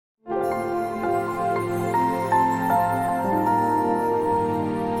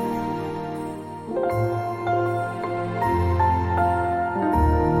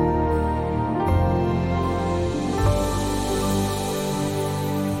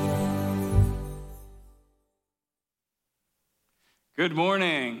Good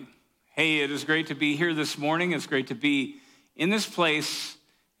morning. Hey, it is great to be here this morning. It's great to be in this place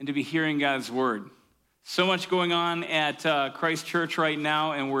and to be hearing God's word. So much going on at Christ Church right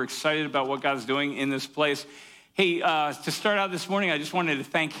now, and we're excited about what God's doing in this place. Hey, to start out this morning, I just wanted to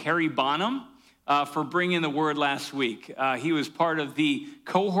thank Harry Bonham for bringing the word last week. He was part of the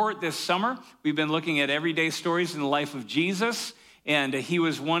cohort this summer. We've been looking at everyday stories in the life of Jesus, and he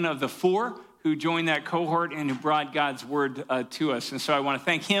was one of the 4 who joined that cohort and who brought God's word to us. And so I want to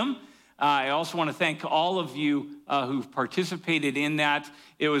thank him. I also want to thank all of you who've participated in that.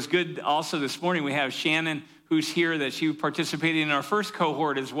 It was good also this morning. We have Shannon, who's here, that she participated in our first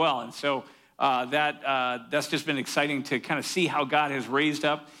cohort as well. And so that's just been exciting to kind of see how God has raised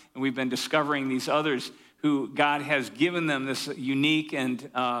up. And we've been discovering these others who God has given them this unique and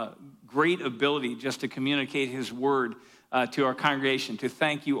great ability just to communicate his word to our congregation. To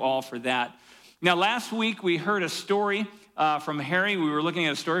thank you all for that. Now, last week we heard a story from Harry. We were looking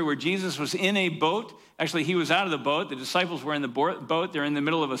at a story where Jesus was in a boat. Actually, he was out of the boat. The disciples were in the boat. They're in the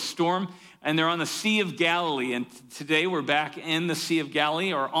middle of a storm, and they're on the Sea of Galilee. And today we're back in the Sea of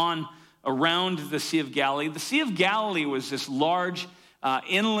Galilee, or around the Sea of Galilee. The Sea of Galilee was this large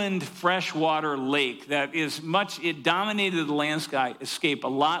inland freshwater lake that it dominated the landscape a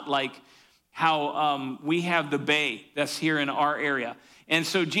lot like how we have the bay that's here in our area. And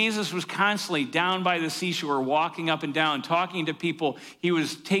so Jesus was constantly down by the seashore, walking up and down, talking to people. He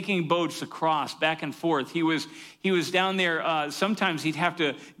was taking boats across, back and forth. He was down there. Sometimes he'd have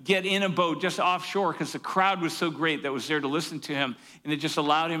to get in a boat just offshore because the crowd was so great that was there to listen to him. And it just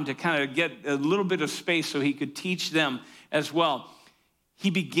allowed him to kind of get a little bit of space so he could teach them as well. He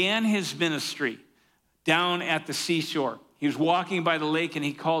began his ministry down at the seashore. He was walking by the lake, and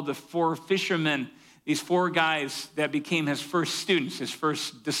he called the 4 fishermen, these 4 guys that became his first students, his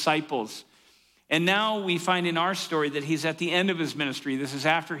first disciples. And now we find in our story that he's at the end of his ministry. This is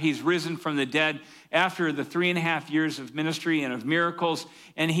after he's risen from the dead, after the 3.5 years of ministry and of miracles.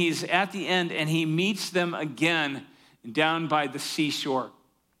 And he's at the end, and he meets them again down by the seashore.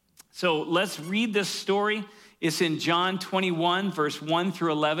 So let's read this story. It's in John 21, verse 1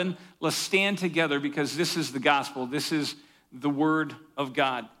 through 11. Let's stand together because this is the gospel. This is the word of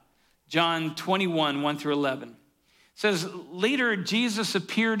God. John 21, 1 through 11. It says, later Jesus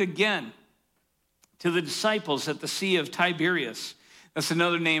appeared again to the disciples at the Sea of Tiberias. That's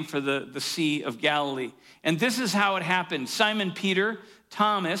another name for the Sea of Galilee. And this is how it happened. Simon Peter,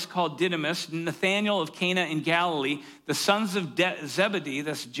 Thomas, called Didymus, Nathanael of Cana in Galilee, the sons of Zebedee,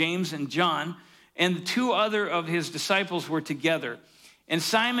 that's James and John, and 2 other of his disciples were together. And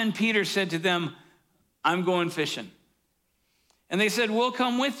Simon Peter said to them, I'm going fishing. And they said, we'll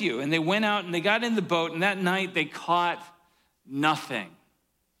come with you. And they went out and they got in the boat, and that night they caught nothing.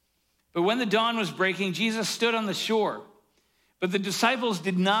 But when the dawn was breaking, Jesus stood on the shore. But the disciples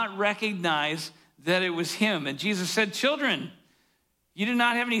did not recognize that it was him. And Jesus said, children, you do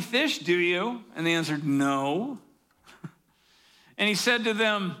not have any fish, do you? And they answered, no. And he said to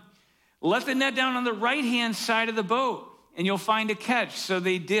them, let the net down on the right-hand side of the boat, and you'll find a catch. So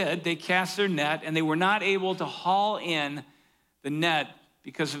they did. They cast their net, and they were not able to haul in the net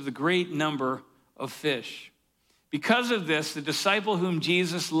because of the great number of fish. Because of this, the disciple whom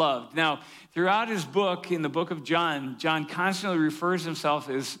Jesus loved. Now, throughout his book, in the book of John, John constantly refers himself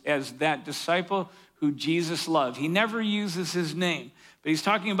as that disciple who Jesus loved. He never uses his name, but he's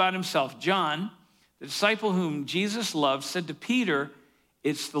talking about himself. John, the disciple whom Jesus loved, said to Peter,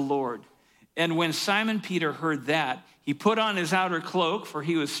 it's the Lord. And when Simon Peter heard that, he put on his outer cloak, for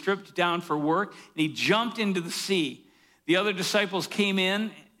he was stripped down for work, and he jumped into the sea. The other disciples came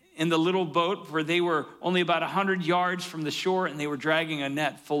in the little boat, for they were only about 100 yards from the shore, and they were dragging a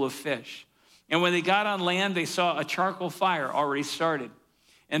net full of fish. And when they got on land, they saw a charcoal fire already started,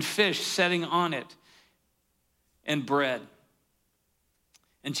 and fish setting on it, and bread.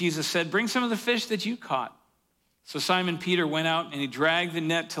 And Jesus said, bring some of the fish that you caught. So Simon Peter went out, and he dragged the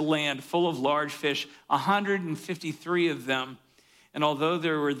net to land full of large fish, 153 of them. And although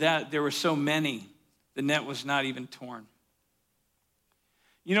there were so many, the net was not even torn.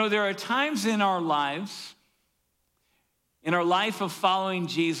 You know, there are times in our lives, in our life of following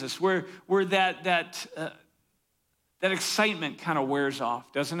Jesus, where that excitement kind of wears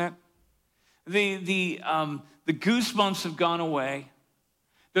off, doesn't it? The goosebumps have gone away.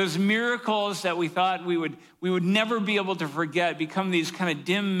 Those miracles that we thought we would never be able to forget become these kind of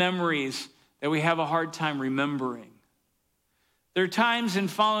dim memories that we have a hard time remembering. There are times in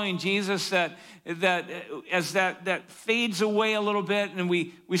following Jesus that fades away a little bit, and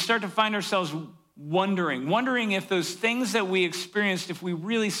we start to find ourselves wondering if those things that we experienced, if we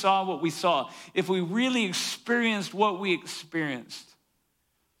really saw what we saw, if we really experienced what we experienced,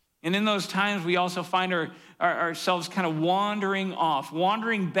 And in those times, we also find ourselves kind of wandering off,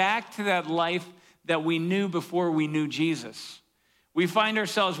 wandering back to that life that we knew before we knew Jesus. We find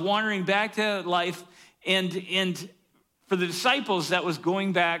ourselves wandering back to that life, and for the disciples, that was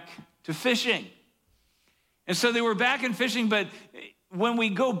going back to fishing. And so they were back in fishing, but when we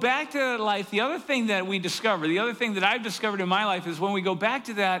go back to that life, the other thing that we discover, the other thing that I've discovered in my life is when we go back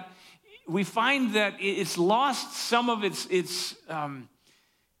to that, we find that it's lost some of its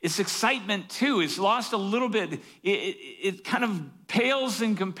excitement too. It's lost a little bit. It kind of pales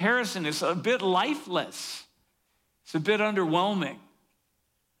in comparison. It's a bit lifeless. It's a bit underwhelming.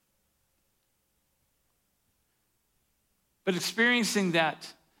 But experiencing that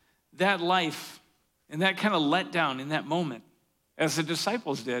life and that kind of letdown in that moment, as the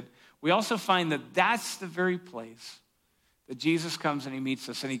disciples did, we also find that that's the very place that Jesus comes and he meets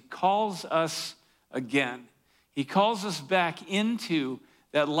us and he calls us again. He calls us back into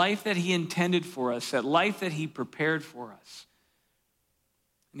that life that he intended for us, that life that he prepared for us.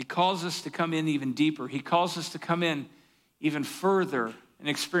 And he calls us to come in even deeper. He calls us to come in even further and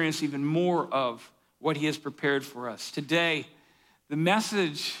experience even more of what he has prepared for us. Today, the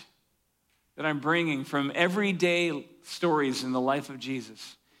message that I'm bringing from everyday stories in the life of Jesus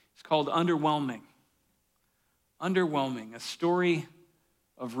is called Underwhelming. Underwhelming, a story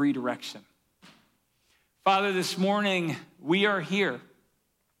of redirection. Father, this morning we are here,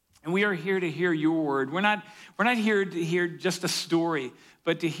 and we are here to hear your word. We're not here to hear just a story,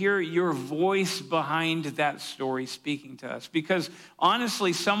 but to hear your voice behind that story speaking to us. Because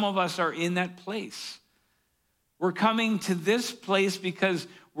honestly, some of us are in that place. We're coming to this place because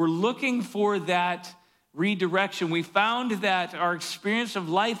we're looking for that redirection. We found that our experience of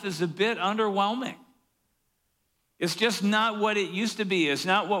life is a bit underwhelming. It's just not what it used to be. It's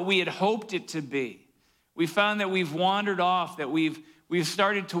not what we had hoped it to be. We found that we've wandered off, that we've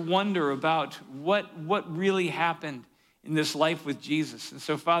started to wonder about what really happened in this life with Jesus. And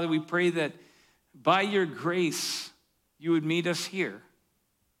so, Father, we pray that by your grace, you would meet us here.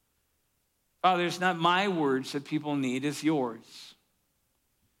 Father, it's not my words that people need, it's yours.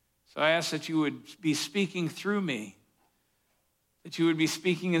 So I ask that you would be speaking through me, that you would be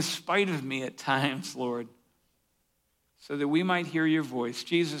speaking in spite of me at times, Lord, so that we might hear your voice.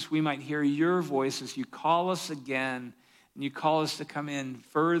 Jesus, we might hear your voice as you call us again, and you call us to come in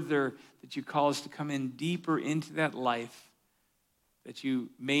further, that you call us to come in deeper into that life that you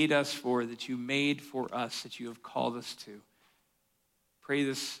made us for, that you made for us, that you have called us to. Pray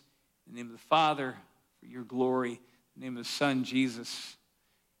this in the name of the Father, for your glory, in the name of the Son, Jesus,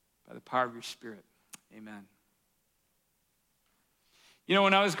 by the power of your Spirit. Amen. You know,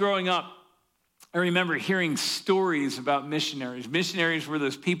 when I was growing up, I remember hearing stories about missionaries. Missionaries were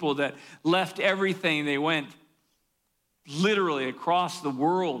those people that left everything. They went literally across the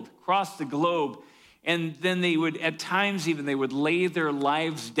world, across the globe, and then they would, at times even, they would lay their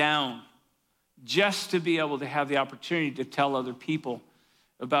lives down just to be able to have the opportunity to tell other people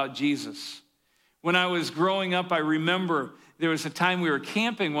about Jesus. When I was growing up, I remember there was a time we were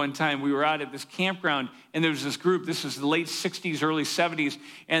camping one time. We were out at this campground, and there was this group. This was the late 60s, early 70s,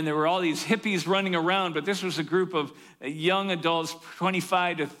 and there were all these hippies running around, but this was a group of young adults,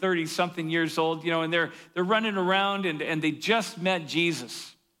 25 to 30-something years old, you know, and they're running around, and they just met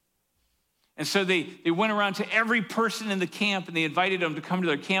Jesus. And so they went around to every person in the camp, and they invited them to come to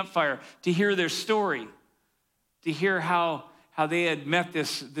their campfire to hear their story, to hear how they had met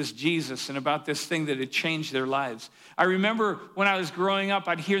this Jesus and about this thing that had changed their lives. I remember when I was growing up,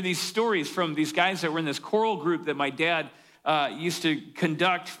 I'd hear these stories from these guys that were in this choral group that my dad used to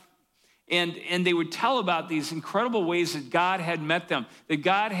conduct, and they would tell about these incredible ways that God had met them, that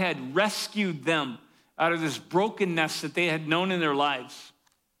God had rescued them out of this brokenness that they had known in their lives.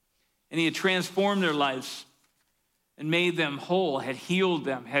 And he had transformed their lives and made them whole, had healed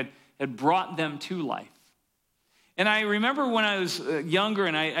them, had brought them to life. And I remember when I was younger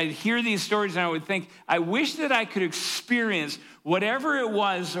and I'd hear these stories and I would think, I wish that I could experience whatever it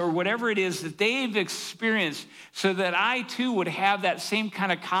was or whatever it is that they've experienced so that I too would have that same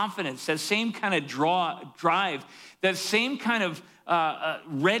kind of confidence, that same kind of drive, that same kind of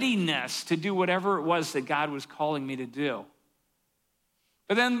readiness to do whatever it was that God was calling me to do.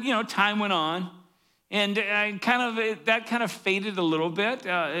 But then, you know, time went on. And that kind of faded a little bit.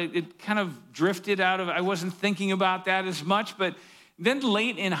 It kind of drifted out of, I wasn't thinking about that as much. But then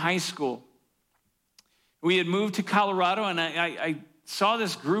late in high school, we had moved to Colorado, and I saw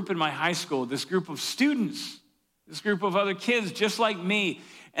this group in my high school, this group of students, this group of other kids just like me.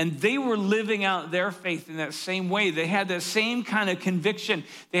 And they were living out their faith in that same way. They had that same kind of conviction.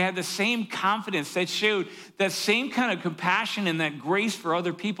 They had the same confidence that showed that same kind of compassion and that grace for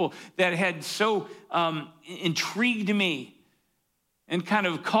other people that had so intrigued me and kind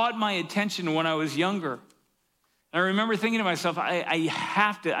of caught my attention when I was younger. And I remember thinking to myself,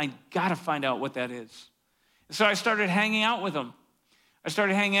 I gotta find out what that is. And so I started hanging out with them. I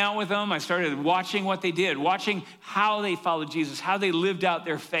started watching what they did, watching how they followed Jesus, how they lived out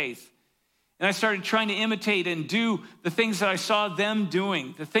their faith. And I started trying to imitate and do the things that I saw them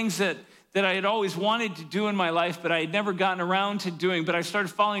doing, the things that I had always wanted to do in my life, but I had never gotten around to doing. But I started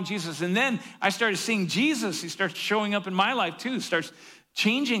following Jesus. And then I started seeing Jesus. He starts showing up in my life too, starts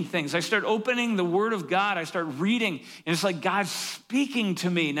changing things. I start opening the Word of God. I start reading, and it's like God's speaking to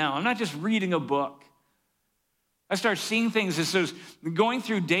me now. I'm not just reading a book. I start seeing things as those going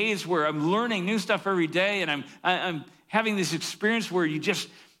through days where I'm learning new stuff every day, and I'm having this experience where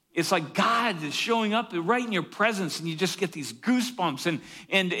it's like God is showing up right in your presence, and you just get these goosebumps,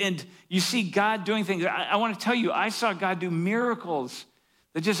 and you see God doing things. I want to tell you, I saw God do miracles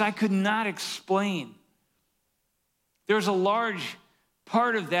that I could not explain. There's a large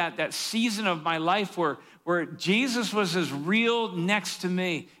part of that season of my life where Jesus was as real next to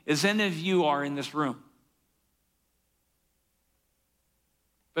me as any of you are in this room.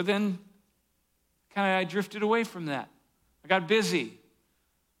 But then I drifted away from that. I got busy.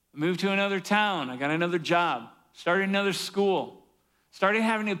 I moved to another town. I got another job. Started another school. Started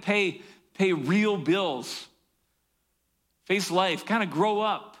having to pay real bills. Face life. Kind of grow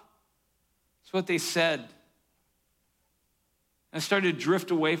up. That's what they said. I started to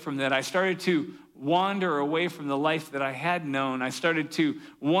drift away from that. I started to wander away from the life that I had known. I started to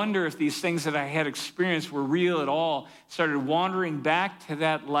wonder if these things that I had experienced were real at all. Started wandering back to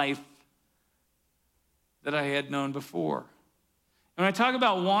that life that I had known before. And when I talk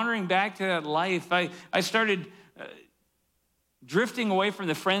about wandering back to that life, I started drifting away from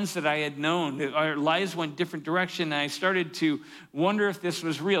the friends that I had known. Our lives went different direction, and I started to wonder if this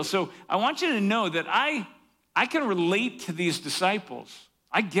was real. So I want you to know that I can relate to these disciples.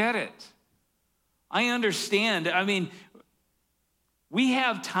 I get it. I understand. I mean, we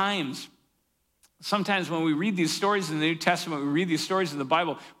have times, sometimes when we read these stories in the New Testament, we read these stories in the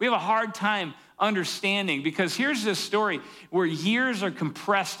Bible, we have a hard time understanding, because here's this story where years are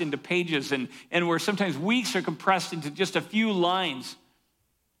compressed into pages and where sometimes weeks are compressed into just a few lines.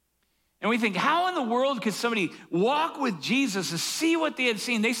 And we think, how in the world could somebody walk with Jesus and see what they had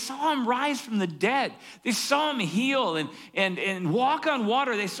seen? They saw him rise from the dead. They saw him heal and walk on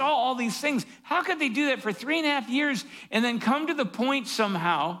water. They saw all these things. How could they do that for 3.5 years and then come to the point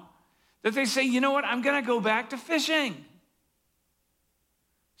somehow that they say, you know what, I'm going to go back to fishing?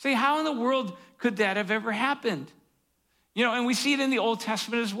 Say, how in the world could that have ever happened? You know, and we see it in the Old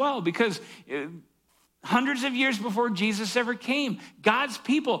Testament as well, because hundreds of years before Jesus ever came, God's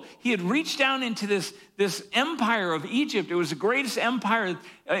people, he had reached down into this empire of Egypt. It was the greatest empire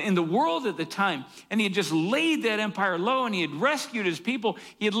in the world at the time. And he had just laid that empire low, and he had rescued his people.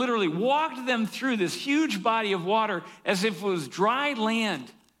 He had literally walked them through this huge body of water as if it was dry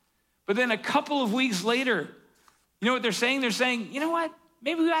land. But then a couple of weeks later, you know what they're saying? They're saying, you know what?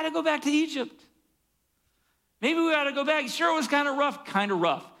 Maybe we ought to go back to Egypt. Maybe we ought to go back. Sure, it was kind of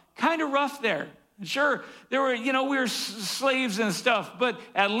rough there. Sure, there were, we were slaves and stuff, but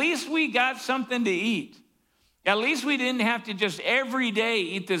at least we got something to eat. At least we didn't have to just every day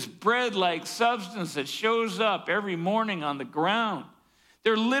eat this bread-like substance that shows up every morning on the ground.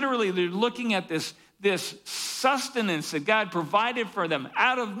 They're looking at this sustenance that God provided for them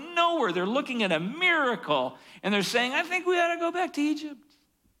out of nowhere. They're looking at a miracle, and they're saying, I think we ought to go back to Egypt.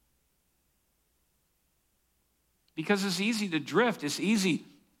 Because it's easy to drift. It's easy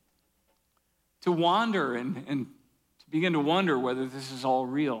to wander and to begin to wonder whether this is all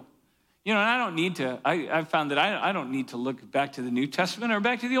real. And I don't need to, I've found that I don't need to look back to the New Testament or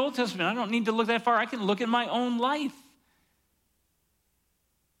back to the Old Testament. I don't need to look that far. I can look at my own life.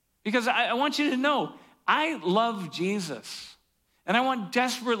 Because I want you to know, I love Jesus. And I want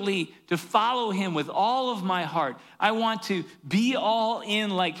desperately to follow him with all of my heart. I want to be all in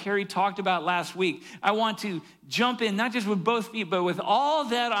like Harry talked about last week. I want to jump in, not just with both feet, but with all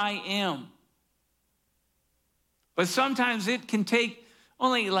that I am. But sometimes it can take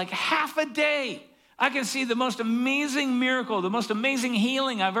only like half a day. I can see the most amazing miracle, the most amazing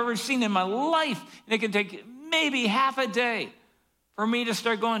healing I've ever seen in my life. And it can take maybe half a day for me to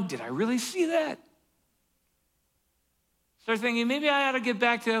start going, did I really see that? Start thinking, maybe I ought to get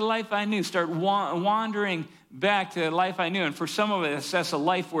back to the life I knew. Start wandering back to the life I knew. And for some of us, that's a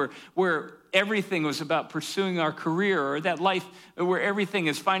life where everything was about pursuing our career, or that life where everything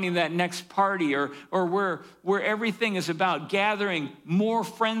is finding that next party, or where everything is about gathering more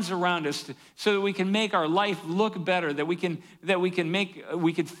friends around us so that we can make our life look better, that we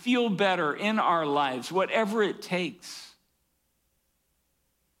can feel better in our lives, whatever it takes.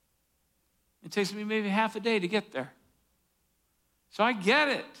 It takes me maybe half a day to get there. So I get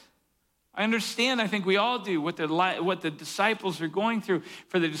it. I understand, I think we all do, what the disciples are going through.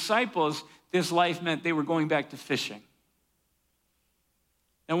 For the disciples, this life meant they were going back to fishing.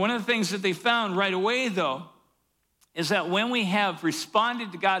 And one of the things that they found right away, though, is that when we have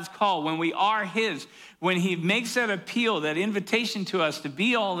responded to God's call, when we are his, when he makes that appeal, that invitation to us to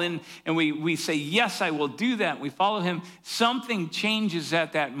be all in, and we say, yes, I will do that, we follow him, something changes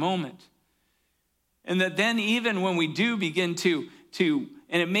at that moment. And that then even when we do begin to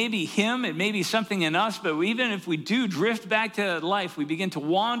and it may be him, it may be something in us, but even if we do drift back to that life, we begin to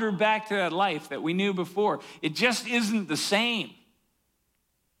wander back to that life that we knew before, it just isn't the same.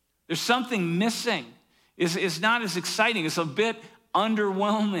 There's something missing. It's not as exciting. It's a bit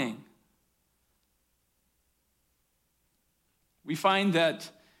underwhelming. We find that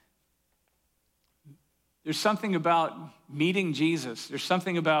there's something about meeting Jesus. There's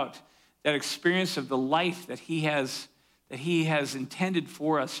something about that experience of the life that he has intended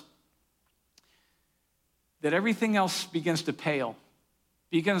for us, that everything else begins to pale,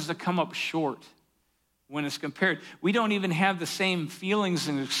 begins to come up short when it's compared. We don't even have the same feelings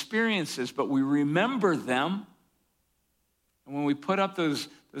and experiences, but we remember them. And when we put up those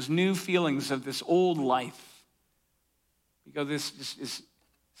new feelings of this old life, we go, it's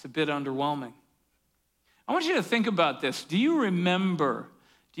a bit underwhelming. I want you to think about this. Do you remember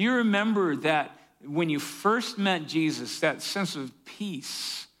that when you first met Jesus, that sense of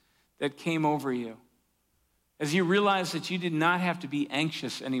peace that came over you? As you realized that you did not have to be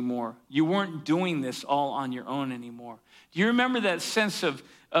anxious anymore. You weren't doing this all on your own anymore. Do you remember that sense of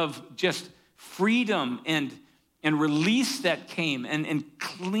just freedom and release that came and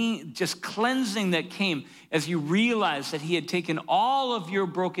just cleansing that came as you realized that he had taken all of your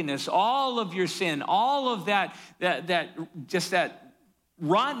brokenness, all of your sin, all of that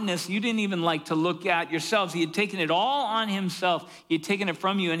rottenness you didn't even like to look at yourselves. He had taken it all on himself. He had taken it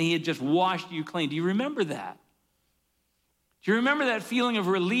from you, and he had just washed you clean. Do you remember that? Do you remember that feeling of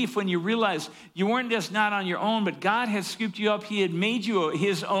relief when you realized you weren't just not on your own, but God had scooped you up. He had made you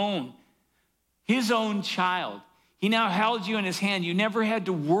his own child. He now held you in his hand. You never had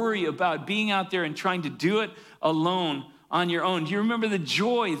to worry about being out there and trying to do it alone on your own. Do you remember the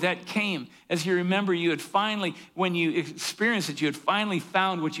joy that came as you remember you had finally, when you experienced it, you had finally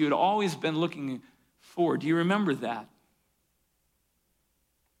found what you had always been looking for? Do you remember that?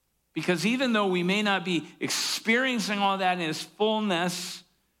 Because even though we may not be experiencing all that in its fullness,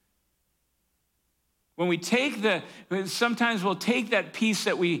 when we sometimes we'll take that peace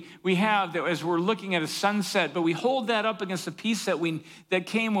that we have that as we're looking at a sunset, but we hold that up against the peace that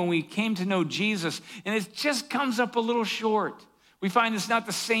came when we came to know Jesus, and it just comes up a little short. We find it's not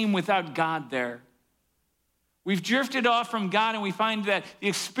the same without God there. We've drifted off from God, and we find that the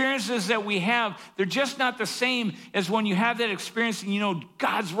experiences that we have, they're just not the same as when you have that experience and you know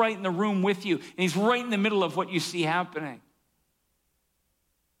God's right in the room with you, and he's right in the middle of what you see happening.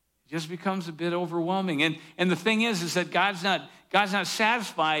 Just becomes a bit overwhelming. And the thing is that God's not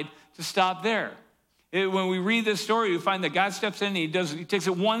satisfied to stop there. When we read this story, we find that God steps in and he takes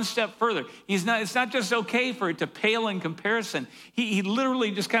it one step further. It's not just okay for it to pale in comparison. He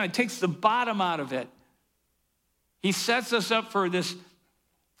literally just kind of takes the bottom out of it. He sets us up for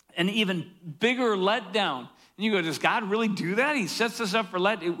an even bigger letdown. And you go, does God really do that? He sets us up for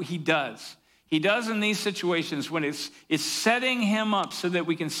He does. He does in these situations when it's setting him up so that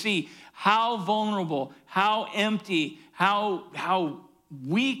we can see how vulnerable, how empty, how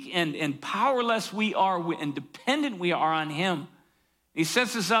weak and powerless we are and dependent we are on him. He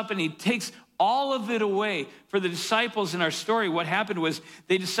sets us up and he takes all of it away. For the disciples in our story, what happened was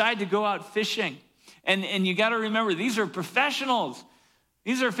they decided to go out fishing. And you got to remember, these are professionals.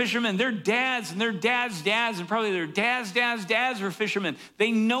 These are fishermen. Their dads and their dads' dads and probably their dads' dads' dads were fishermen.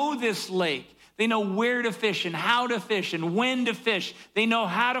 They know this lake. They know where to fish and how to fish and when to fish. They know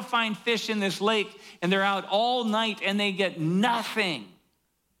how to find fish in this lake, and they're out all night and they get nothing.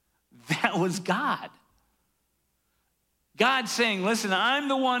 That was God. God saying, listen, I'm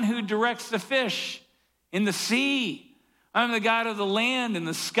the one who directs the fish in the sea. I'm the God of the land and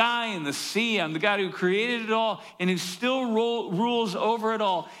the sky and the sea. I'm the God who created it all and who still rules over it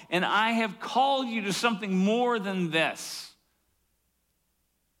all. And I have called you to something more than this.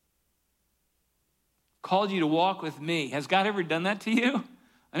 called you to walk with me. Has God ever done that to you?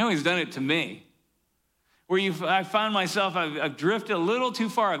 I know he's done it to me. Where I found myself, I've drifted a little too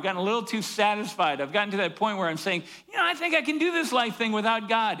far. I've gotten a little too satisfied. I've gotten to that point where I'm saying, I think I can do this life thing without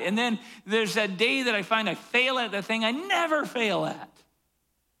God. And then there's that day that I find I fail at the thing I never fail at.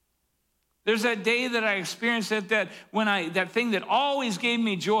 There's that day that I experienced that thing that always gave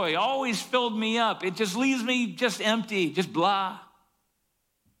me joy, always filled me up. It just leaves me just empty, just blah.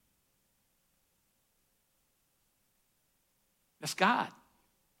 That's God.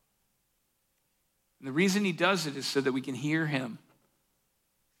 And the reason he does it is so that we can hear him,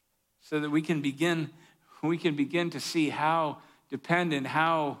 so that we can begin to see how dependent,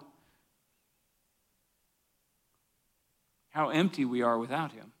 how empty we are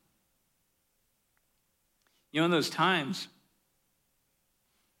without him. In those times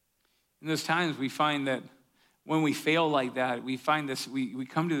we find that when we fail like that, we find this, we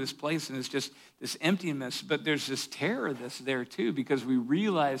come to this place and it's just this emptiness, but there's this terror that's there too, because we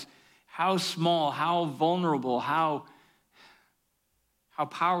realize how small, how vulnerable, how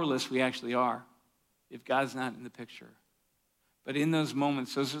powerless we actually are if God's not in the picture. But in those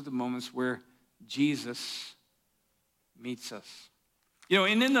moments, those are the moments where Jesus meets us.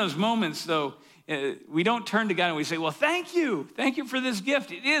 And in those moments, though, we don't turn to God and we say, well, thank you for this gift.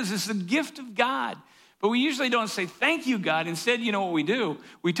 It's the gift of God. But we usually don't say, thank you, God. Instead, you know what we do?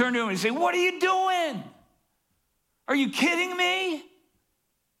 We turn to him and say, what are you doing? Are you kidding me?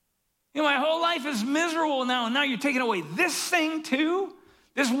 My whole life is miserable now, and now you're taking away this thing too?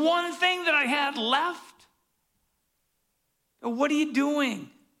 This one thing that I had left? What are you doing?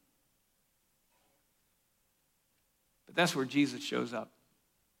 But that's where Jesus shows up.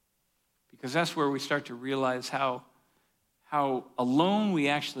 Because that's where we start to realize how alone we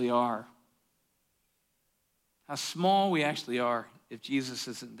actually are. How small we actually are if Jesus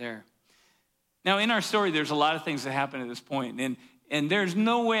isn't there. Now, in our story, there's a lot of things that happen at this point, and there's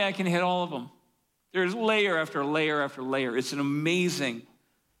no way I can hit all of them. There's layer after layer after layer. It's an amazing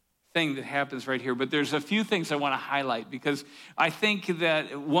thing that happens right here. But there's a few things I want to highlight because I think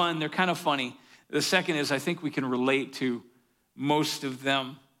that, one, they're kind of funny. The second is I think we can relate to most of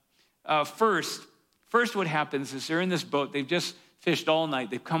them. First, what happens is they're in this boat. They've just fished all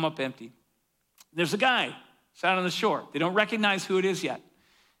night. They've come up empty. There's a guy sat on the shore. They don't recognize who it is yet.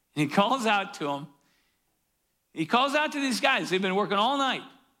 And he calls out to them. He calls out to these guys. They've been working all night.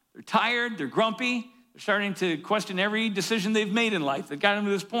 They're tired. They're grumpy. They're starting to question every decision they've made in life that got them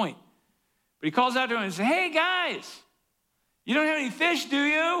to this point. But he calls out to them and says, hey, guys, you don't have any fish, do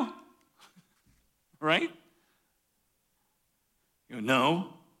you? Right? You go,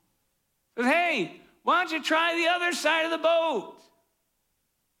 no. He says, hey, why don't you try the other side of the boat?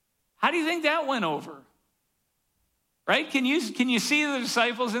 How do you think that went over? Right? Can you see the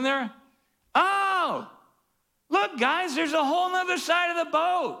disciples in there? Oh, look, guys, there's a whole other side of the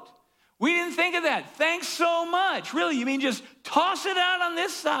boat. We didn't think of that. Thanks so much. Really, you mean just toss it out on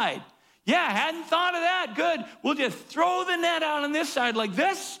this side? Yeah, hadn't thought of that. Good. We'll just throw the net out on this side like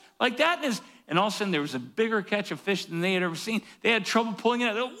this, like that. And all of a sudden, there was a bigger catch of fish than they had ever seen. They had trouble pulling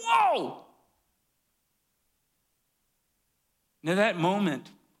it out. Whoa! Now, that moment,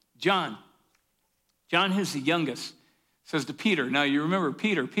 John, who's the youngest, says to Peter, now you remember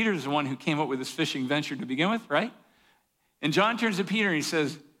Peter's the one who came up with this fishing venture to begin with, right? And John turns to Peter and he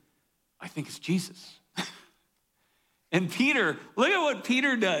says, I think it's Jesus. And Peter, look at what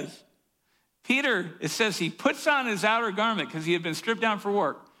Peter does. Peter, it says he puts on his outer garment because he had been stripped down for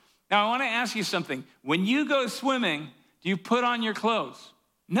work. Now, I want to ask you something. When you go swimming, do you put on your clothes?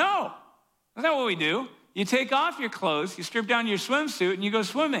 No, that's not what we do. You take off your clothes, you strip down your swimsuit, and you go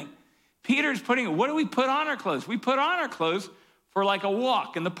swimming. Peter's what do we put on our clothes? We put on our clothes for like a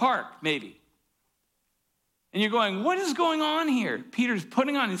walk in the park, maybe. And you're going, what is going on here? Peter's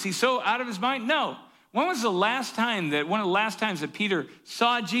putting on, is he so out of his mind? No. When was one of the last times that Peter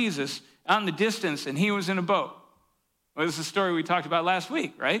saw Jesus out in the distance and he was in a boat? Well, this is the story we talked about last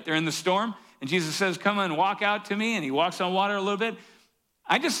week, right? They're in the storm, and Jesus says, come on, walk out to me, and he walks on water a little bit.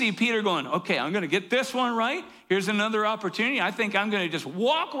 I just see Peter going, okay, I'm going to get this one right. Here's another opportunity. I think I'm going to just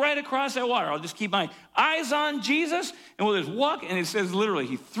walk right across that water. I'll just keep my eyes on Jesus, and we'll just walk. And it says literally,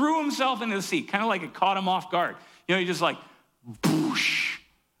 he threw himself into the sea, kind of like it caught him off guard. He just like, boosh.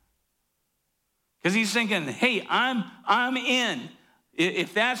 Because he's thinking, hey, I'm in.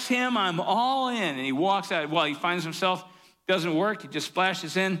 If that's him, I'm all in. And he walks out. Well, he finds himself, doesn't work. He just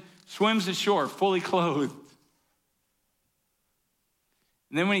splashes in, swims ashore, fully clothed.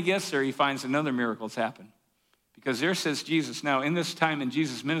 And then when he gets there, he finds another miracle has happened. Because there says Jesus. Now, in this time in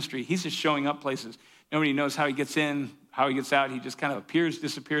Jesus' ministry, he's just showing up places. Nobody knows how he gets in how he gets out. He just kind of appears,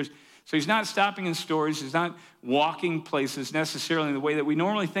 disappears. So he's not stopping in stores. He's not walking places necessarily in the way that we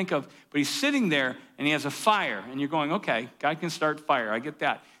normally think of. But he's sitting there, and he has a fire. And you're going, okay, God can start fire. I get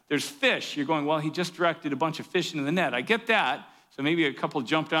that. There's fish. You're going, well, he just directed a bunch of fish into the net. I get that. So maybe a couple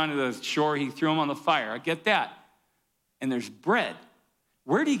jumped onto the shore. He threw them on the fire. I get that. And there's bread.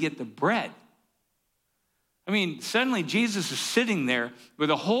 Where did he get the bread? I mean, suddenly Jesus is sitting there with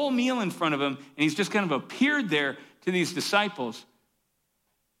a whole meal in front of him, and he's just kind of appeared there to these disciples.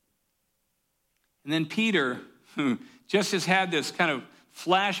 And then Peter, who just has had this kind of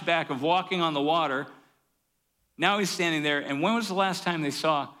flashback of walking on the water, now he's standing there. And when was the last time they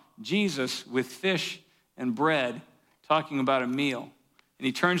saw Jesus with fish and bread talking about a meal? And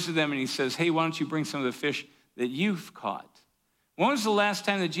he turns to them and he says, hey, why don't you bring some of the fish that you've caught? When was the last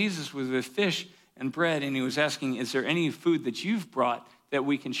time that Jesus was with fish and bread and he was asking, is there any food that you've brought that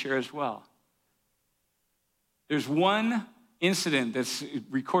we can share as well? There's one incident that's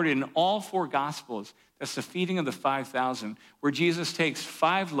recorded in all four Gospels. That's the feeding of the 5,000, where Jesus takes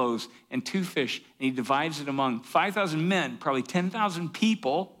 5 loaves and 2 fish, and he divides it among 5,000 men, probably 10,000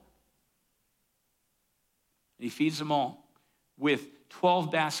 people. And he feeds them all with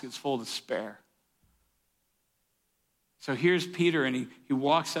 12 baskets full to spare. So here's Peter, and he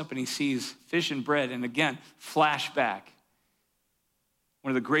walks up and he sees fish and bread, and again, flashback. One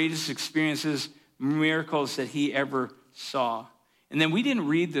of the greatest experiences, miracles that he ever saw. And then we didn't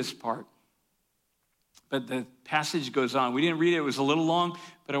read this part, but the passage goes on. We didn't read it. It was a little long,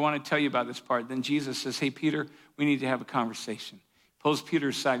 but I want to tell you about this part. Then Jesus says, hey, Peter, we need to have a conversation. He pulls Peter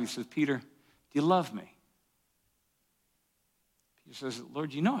aside. He says, Peter, do you love me? Peter says,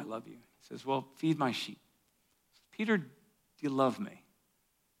 Lord, you know I love you. He says, well, feed my sheep. He says, Peter, do you love me?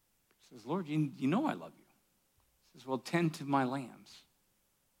 He says, Lord, you know I love you. He says, well, tend to my lambs.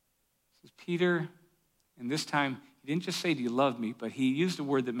 He says, Peter, and this time, he didn't just say, do you love me? But he used a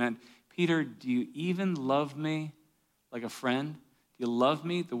word that meant, Peter, do you even love me like a friend? Do you love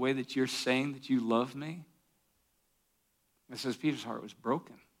me the way that you're saying that you love me? And it says Peter's heart was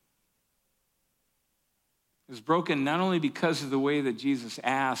broken. It was broken not only because of the way that Jesus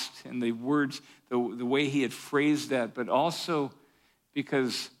asked and the words, the way he had phrased that, but also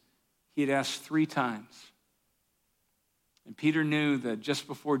because he had asked 3 times. And Peter knew that just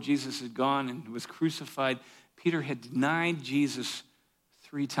before Jesus had gone and was crucified, Peter had denied Jesus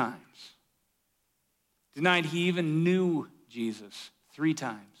 3 times. Denied he even knew Jesus 3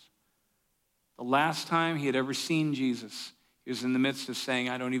 times. The last time he had ever seen Jesus, he was in the midst of saying,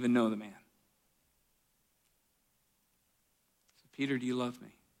 I don't even know the man. So, Peter, do you love me?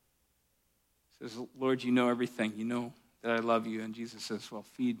 He says, Lord, you know everything. You know that I love you. And Jesus says, well,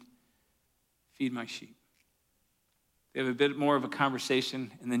 feed my sheep. They have a bit more of a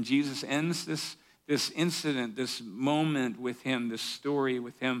conversation, and then Jesus ends this incident, this moment with him, this story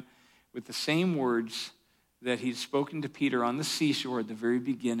with him, with the same words that he'd spoken to Peter on the seashore at the very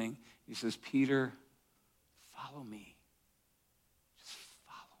beginning. He says, Peter, follow me. Just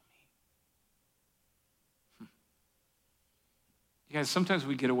follow me. You guys, sometimes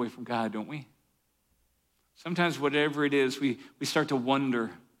we get away from God, don't we? Sometimes whatever it is, we start to wonder.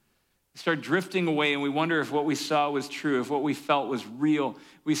 We start drifting away, and we wonder if what we saw was true, if what we felt was real.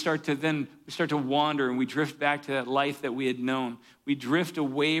 We start to wander, and we drift back to that life that we had known. We drift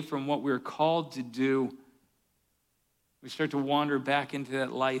away from what we were called to do. We start to wander back into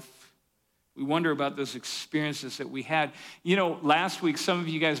that life. We wonder about those experiences that we had. You know, last week, some of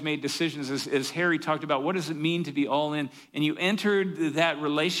you guys made decisions, as Harry talked about, what does it mean to be all in? And you entered that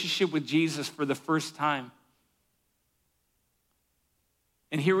relationship with Jesus for the first time.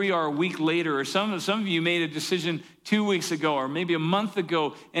 And here we are a week later, or some of you made a decision 2 weeks ago, or maybe a month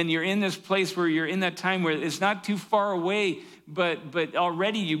ago, and you're in this place where you're in that time where it's not too far away, but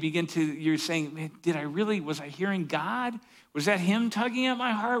already you're saying, man, was I hearing God? Was that him tugging at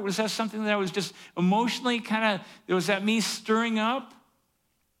my heart? Was that something that I was just emotionally was that me stirring up?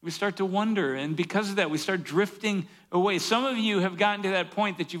 We start to wonder, and because of that, we start drifting away. Some of you have gotten to that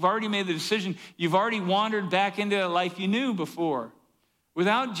point that you've already made the decision. You've already wandered back into that life you knew before.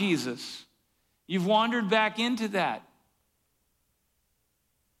 Without Jesus, you've wandered back into that.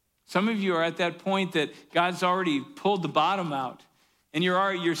 Some of you are at that point that God's already pulled the bottom out, and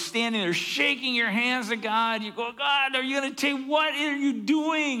you're standing there shaking your hands at God. You go, God, are you going to take, what are you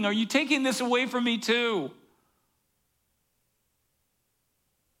doing? Are you taking this away from me too?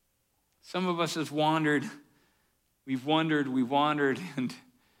 Some of us have wandered. We've wandered, and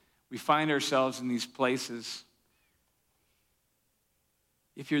we find ourselves in these places.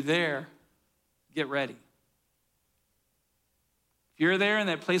 If you're there, get ready. If you're there in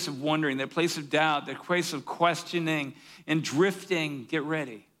that place of wondering, that place of doubt, that place of questioning and drifting, get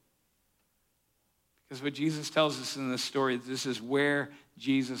ready. Because what Jesus tells us in this story, this is where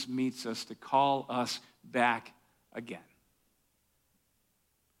Jesus meets us to call us back again.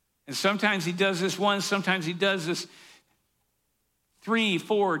 And sometimes he does this once, sometimes he does this 3,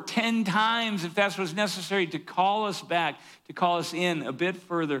 4, 10 times if that's what's necessary to call us back, to call us in a bit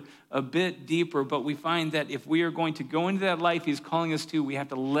further, a bit deeper. But we find that if we are going to go into that life he's calling us to, we have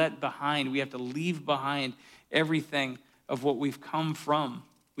to we have to leave behind everything of what we've come from.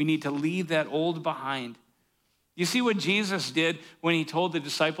 We need to leave that old behind. You see what Jesus did when he told the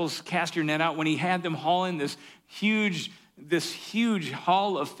disciples, cast your net out, when he had them haul in this huge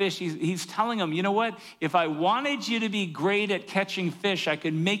haul of fish. He's telling them, you know what? If I wanted you to be great at catching fish, I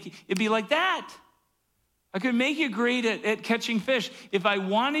could make it be like that. I could make you great at catching fish. If I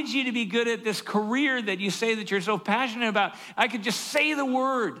wanted you to be good at this career that you say that you're so passionate about, I could just say the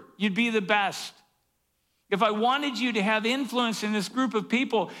word. You'd be the best. If I wanted you to have influence in this group of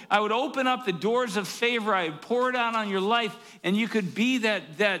people, I would open up the doors of favor. I would pour it out on your life, and you could be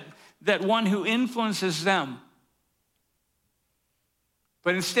that one who influences them.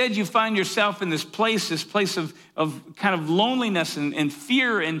 But instead, you find yourself in this place of kind of loneliness and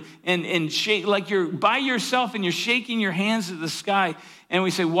fear and shake, like you're by yourself and you're shaking your hands at the sky. And we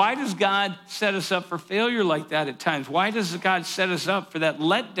say, why does God set us up for failure like that at times? Why does God set us up for that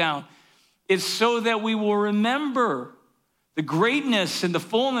letdown? It's so that we will remember the greatness and the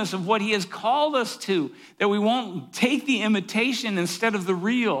fullness of what he has called us to, that we won't take the imitation instead of the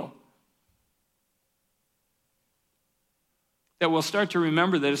real. That we'll start to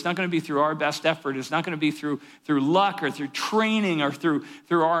remember that it's not going to be through our best effort. It's not going to be through luck or through training or through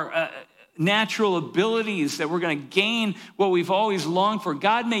our natural abilities that we're going to gain what we've always longed for.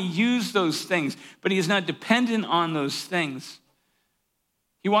 God may use those things, but he is not dependent on those things.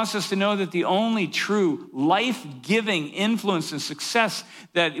 He wants us to know that the only true life-giving influence and success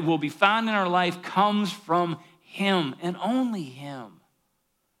that will be found in our life comes from him and only him.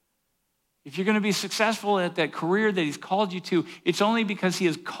 If you're going to be successful at that career that he's called you to, it's only because he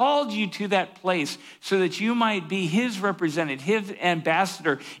has called you to that place so that you might be his representative, his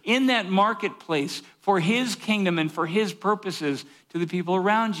ambassador in that marketplace for his kingdom and for his purposes to the people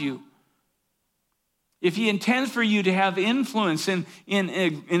around you. If he intends for you to have influence in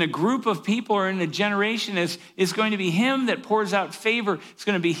a group of people or in a generation, it's going to be him that pours out favor. It's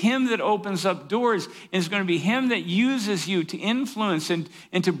going to be him that opens up doors. And it's going to be him that uses you to influence and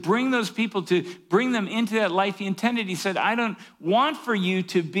to bring those people, to bring them into that life he intended. He said, I don't want for you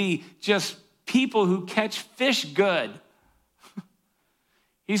to be just people who catch fish good.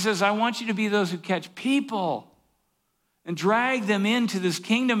 He says, I want you to be those who catch people and drag them into this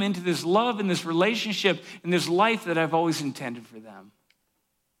kingdom, into this love and this relationship and this life that I've always intended for them.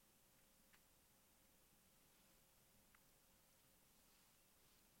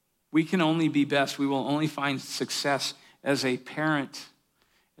 We can only be best. We will only find success as a parent,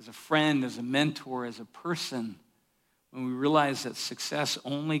 as a friend, as a mentor, as a person, when we realize that success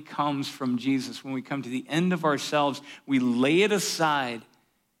only comes from Jesus. When we come to the end of ourselves, we lay it aside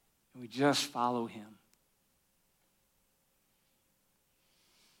and we just follow him.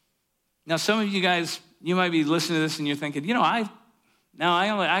 Now, some of you guys, you might be listening to this and you're thinking, I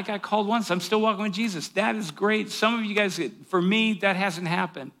got called once. I'm still walking with Jesus. That is great. Some of you guys, for me, that hasn't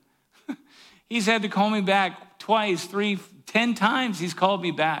happened. He's had to call me back twice, 3, 10 times he's called me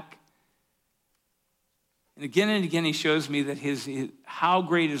back. And again, he shows me that how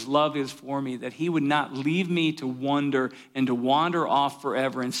great his love is for me, that he would not leave me to wander and to wander off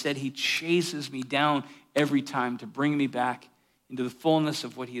forever. Instead, he chases me down every time to bring me back into the fullness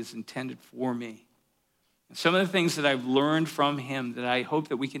of what he has intended for me. And some of the things that I've learned from him that I hope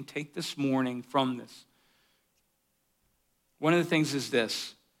that we can take this morning from this. One of the things is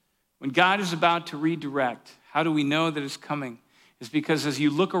this. When God is about to redirect, how do we know that it's coming? It's because as you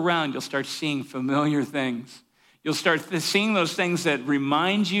look around, you'll start seeing familiar things. You'll start seeing those things that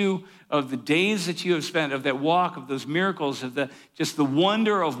remind you of the days that you have spent, of that walk, of those miracles, of just the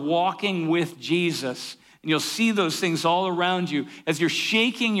wonder of walking with Jesus. And you'll see those things all around you. As you're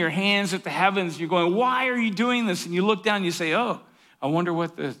shaking your hands at the heavens, you're going, why are you doing this? And you look down and you say, oh, I wonder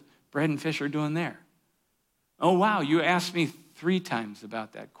what the bread and fish are doing there. Oh, wow, you asked me 3 times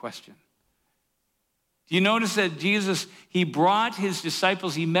about that question. Do you notice that Jesus, he brought his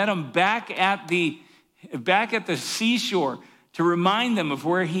disciples, he met them back at the seashore to remind them of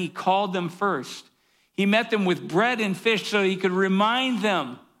where he called them first. He met them with bread and fish so he could remind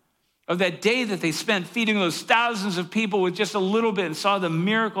them of that day that they spent feeding those thousands of people with just a little bit and saw the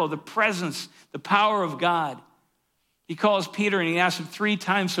miracle, the presence, the power of God. He calls Peter and he asks him 3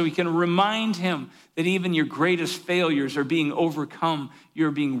 times so he can remind him that even your greatest failures are being overcome.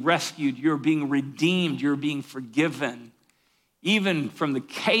 You're being rescued. You're being redeemed. You're being forgiven. Even from the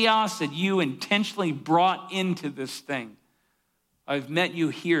chaos that you intentionally brought into this thing. I've met you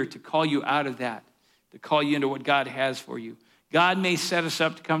here to call you out of that, to call you into what God has for you. God may set us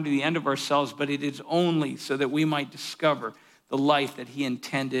up to come to the end of ourselves, but it is only so that we might discover the life that he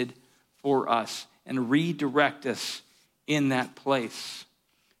intended for us and redirect us in that place.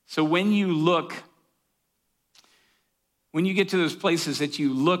 So when you get to those places that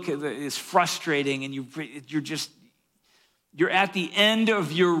you look at, it's frustrating and you're at the end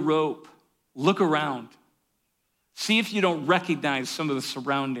of your rope, look around. See if you don't recognize some of the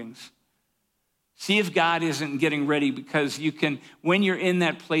surroundings. See if God isn't getting ready, because you can, when you're in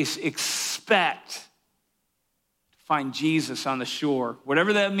that place, expect to find Jesus on the shore,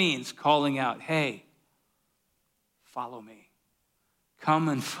 whatever that means, calling out, hey, follow me. Come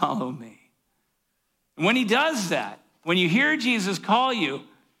and follow me. And when he does that, when you hear Jesus call you,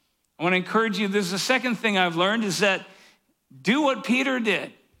 I want to encourage you, this is the second thing I've learned, is that do what Peter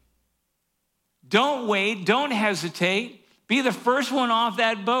did. Don't wait, don't hesitate. Be the first one off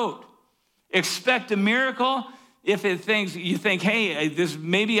that boat. Expect a miracle. If you think, hey,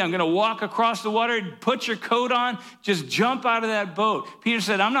 maybe I'm going to walk across the water, put your coat on, just jump out of that boat. Peter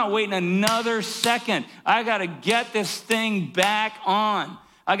said, I'm not waiting another second. I got to get this thing back on.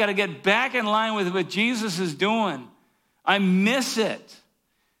 I got to get back in line with what Jesus is doing. I miss it.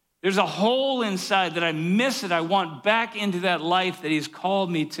 There's a hole inside that I miss it. I want back into that life that he's called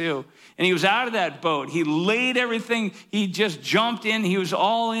me to. And he was out of that boat. He laid everything. He just jumped in. He was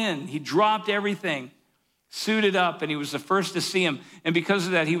all in. He dropped everything, suited up, and he was the first to see him. And because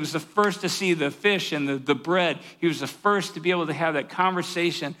of that, he was the first to see the fish and the bread. He was the first to be able to have that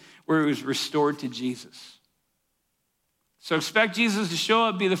conversation where he was restored to Jesus. So expect Jesus to show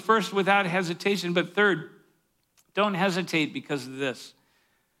up, be the first without hesitation. But third, don't hesitate because of this.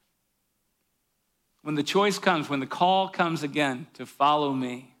 When the choice comes, when the call comes again to follow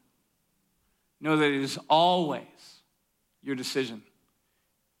me, know that it is always your decision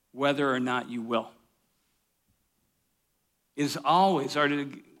whether or not you will. It is always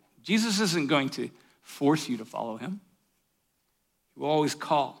Jesus isn't going to force you to follow him. He will always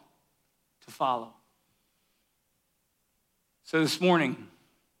call to follow. So this morning,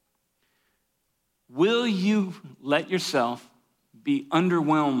 will you let yourself be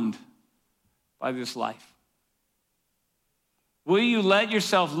underwhelmed by this life? Will you let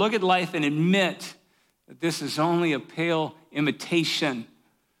yourself look at life and admit that this is only a pale imitation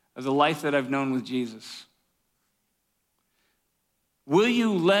of the life that I've known with Jesus? Will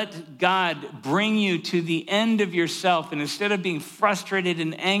you let God bring you to the end of yourself, and instead of being frustrated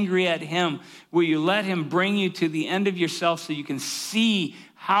and angry at him, will you let him bring you to the end of yourself so you can see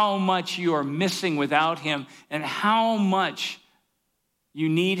how much you are missing without him and how much you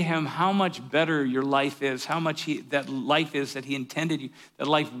need him, how much better your life is, how much that life is that he intended you, that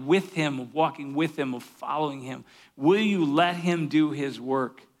life with him, of walking with him, of following him. Will you let him do his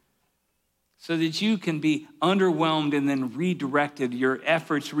work so that you can be underwhelmed and then redirected, your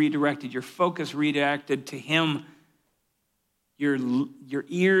efforts redirected, your focus redirected to him, your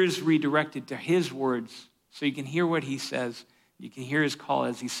ears redirected to his words so you can hear what he says. You can hear his call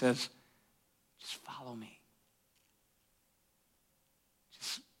as he says, just follow me.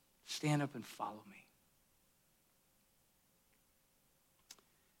 Stand up and follow me.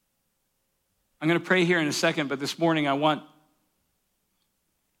 I'm going to pray here in a second, but this morning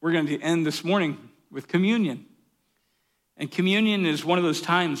we're going to end this morning with communion. And communion is one of those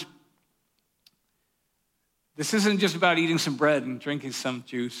times. This isn't just about eating some bread and drinking some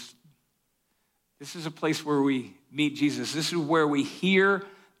juice. This is a place where we meet Jesus. This is where we hear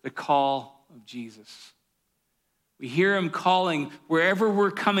the call of Jesus. We hear him calling wherever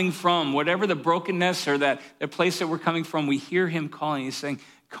we're coming from, whatever the brokenness or that place that we're coming from, we hear him calling. He's saying,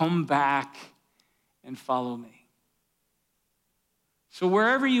 come back and follow me. So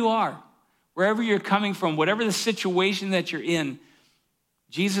wherever you are, wherever you're coming from, whatever the situation that you're in,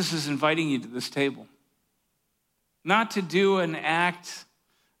 Jesus is inviting you to this table. Not to do an act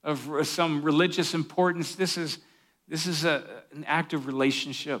of some religious importance. This is an act of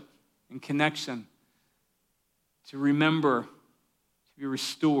relationship and connection. To remember, to be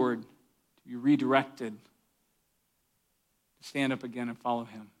restored, to be redirected, to stand up again and follow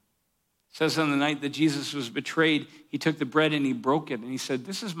him. It says on the night that Jesus was betrayed, he took the bread and he broke it, and he said,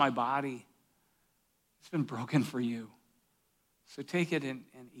 this is my body. It's been broken for you. So take it and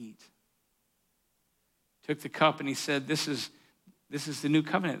eat. Took the cup and he said, this is the new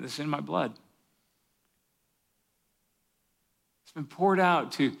covenant. This is in my blood. It's been poured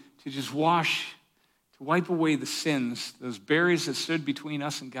out to just wash, to wipe away the sins, those barriers that stood between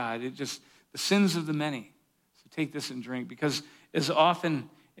us and God. The sins of the many. So take this and drink, because as often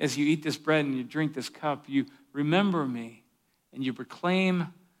as you eat this bread and you drink this cup, you remember me and you proclaim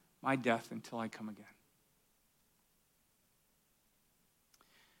my death until I come again.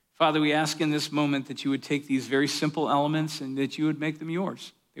 Father, we ask in this moment that you would take these very simple elements and that you would make them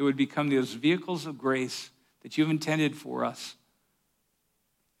yours. They would become those vehicles of grace that you've intended for us,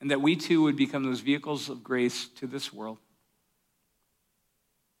 and that we too would become those vehicles of grace to this world.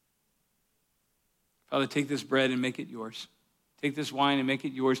 Father, take this bread and make it yours. Take this wine and make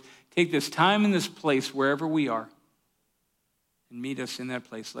it yours. Take this time and this place wherever we are and meet us in that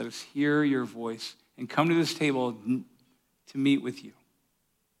place. Let us hear your voice and come to this table to meet with you.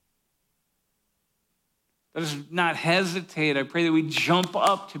 Let us not hesitate. I pray that we jump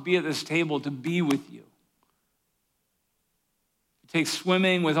up to be at this table, to be with you. To take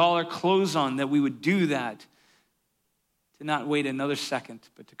swimming with all our clothes on, that we would do that. To not wait another second,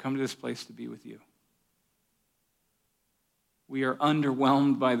 but to come to this place to be with you. We are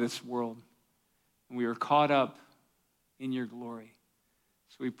underwhelmed by this world, and we are caught up in your glory.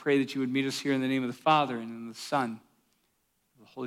 So we pray that you would meet us here in the name of the Father and in the Son